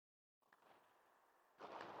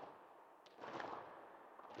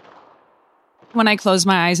When I close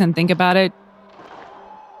my eyes and think about it,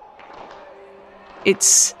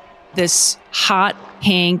 it's this hot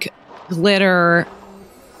pink glitter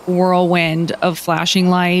whirlwind of flashing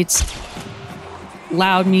lights,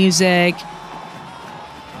 loud music.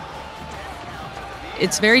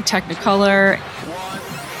 It's very Technicolor.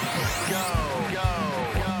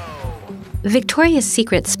 Victoria's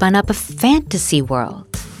Secret spun up a fantasy world.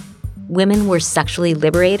 Women were sexually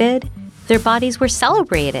liberated. Their bodies were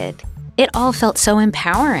celebrated. It all felt so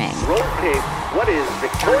empowering. Roll tape. What is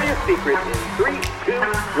Victoria's Secret in 3, 2,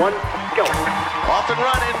 1, go. Off and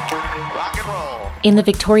running. Rock and roll. In the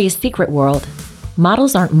Victoria's Secret world,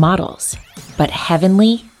 models aren't models, but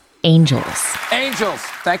heavenly angels. Angels,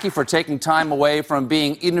 thank you for taking time away from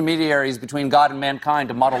being intermediaries between God and mankind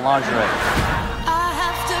to model lingerie.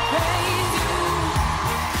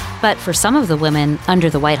 But for some of the women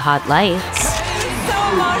under the white hot lights, So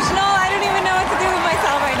emotional. I don't even know what to do with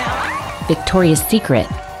myself right now. Victoria's Secret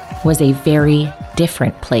was a very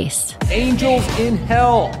different place. Angels in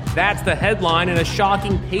Hell. That's the headline in a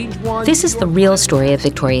shocking page one. this is the real story of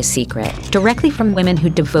Victoria's Secret, directly from women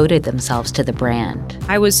who devoted themselves to the brand.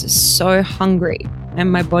 I was so hungry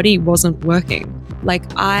and my body wasn't working. Like,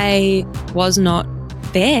 I was not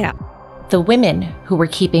there. The women who were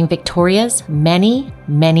keeping Victoria's many,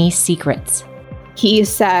 many secrets. He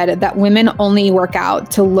said that women only work out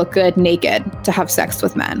to look good naked, to have sex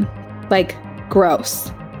with men. Like,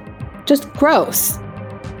 gross. Just gross.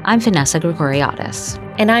 I'm Vanessa Gregoriadis.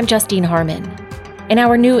 And I'm Justine Harmon. In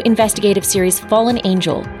our new investigative series, Fallen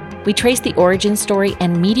Angel, we trace the origin story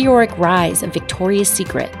and meteoric rise of Victoria's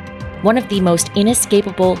Secret, one of the most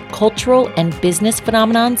inescapable cultural and business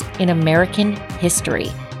phenomenons in American history.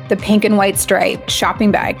 The pink and white striped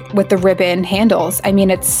shopping bag with the ribbon handles. I mean,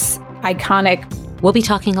 it's iconic. We'll be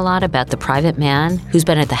talking a lot about the private man who's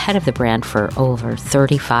been at the head of the brand for over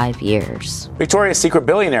 35 years. Victoria's Secret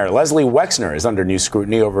billionaire Leslie Wexner is under new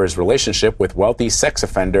scrutiny over his relationship with wealthy sex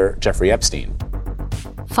offender Jeffrey Epstein.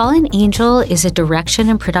 Fallen Angel is a direction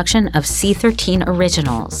and production of C13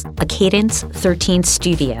 Originals, a Cadence 13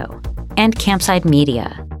 studio, and Campside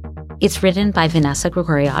Media. It's written by Vanessa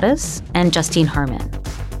Gregoriadis and Justine Harmon.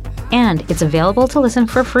 And it's available to listen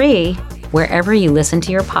for free wherever you listen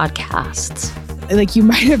to your podcasts. Like, you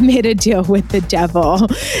might have made a deal with the devil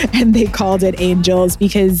and they called it Angels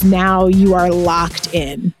because now you are locked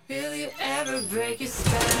in. Will you ever break your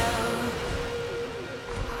spell?